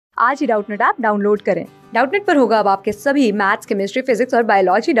आज ही Doubtnut app download करें। डाउटनट पर होगा अब आपके सभी मैथ्स, केमिस्ट्री, फिजिक्स और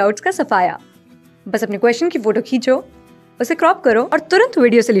बायोलॉजी डाउट्स का सफाया। बस अपने क्वेश्चन की फोटो खींचो, उसे क्रॉप करो और तुरंत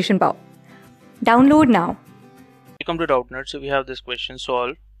वीडियो सोल्यूशन पाओ। Download now. Welcome to Doubtnut. So we have this question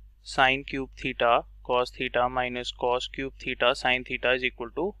solved. Sin cube theta cos theta minus cos cube theta sin theta is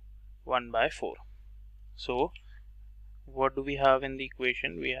equal to 1 by 4. So what do we have in the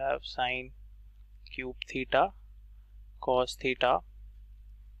equation? We have sin cube theta cos theta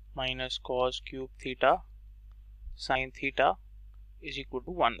minus cos cube theta sin theta is equal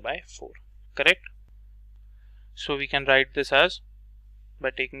to 1 by 4. Correct? So we can write this as by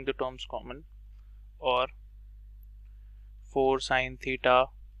taking the terms common, or 4 sin theta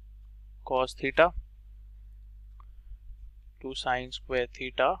cos theta 2 sin square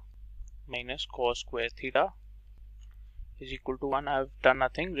theta minus cos square theta is equal to 1. I have done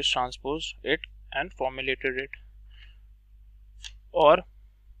nothing, just transpose it and formulated it. Or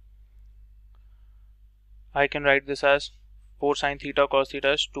I can write this as 4 sin theta cos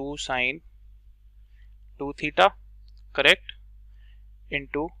theta is 2 sin 2 theta, correct,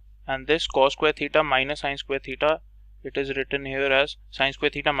 into, and this cos square theta minus sin square theta, it is written here as sin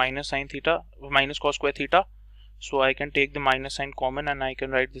square theta minus sin theta minus cos square theta. So I can take the minus sign common and I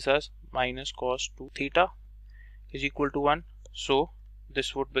can write this as minus cos 2 theta is equal to 1. So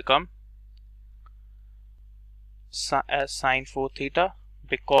this would become as sin 4 theta,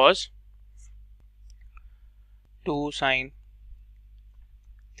 because 2 sin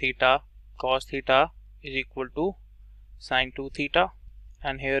theta cos theta is equal to sin 2 theta,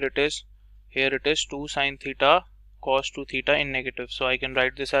 and here it is 2 sin theta cos 2 theta in negative. So I can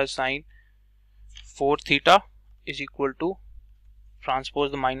write this as sin 4 theta is equal to,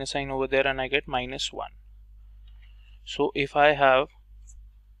 transpose the minus sign over there and I get minus 1. So if I have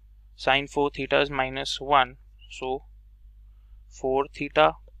sin 4 theta is minus 1, so 4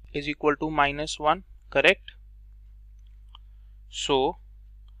 theta is equal to minus 1, correct? So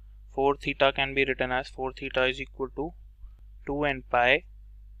 4 theta can be written as 4 theta is equal to 2 n pi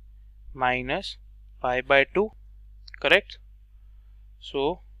minus pi by 2, correct?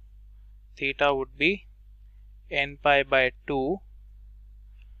 So theta would be n pi by 2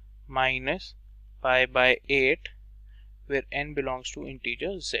 minus pi by 8, where n belongs to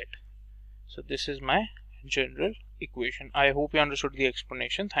integer z. So this is my general equation. I hope you understood the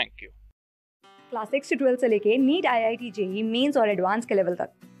explanation. Thank you. Class 6 से 12 से लेके NEET, IIT JEE mains और advance के level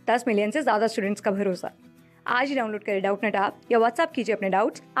तक 10 million से ज्यादा students का भरोसा। आज ही डाउनलोड करें डाउटनट ऐप या व्हाट्सएप कीजिए अपने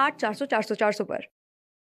डाउट्स 8400 400 400 पर।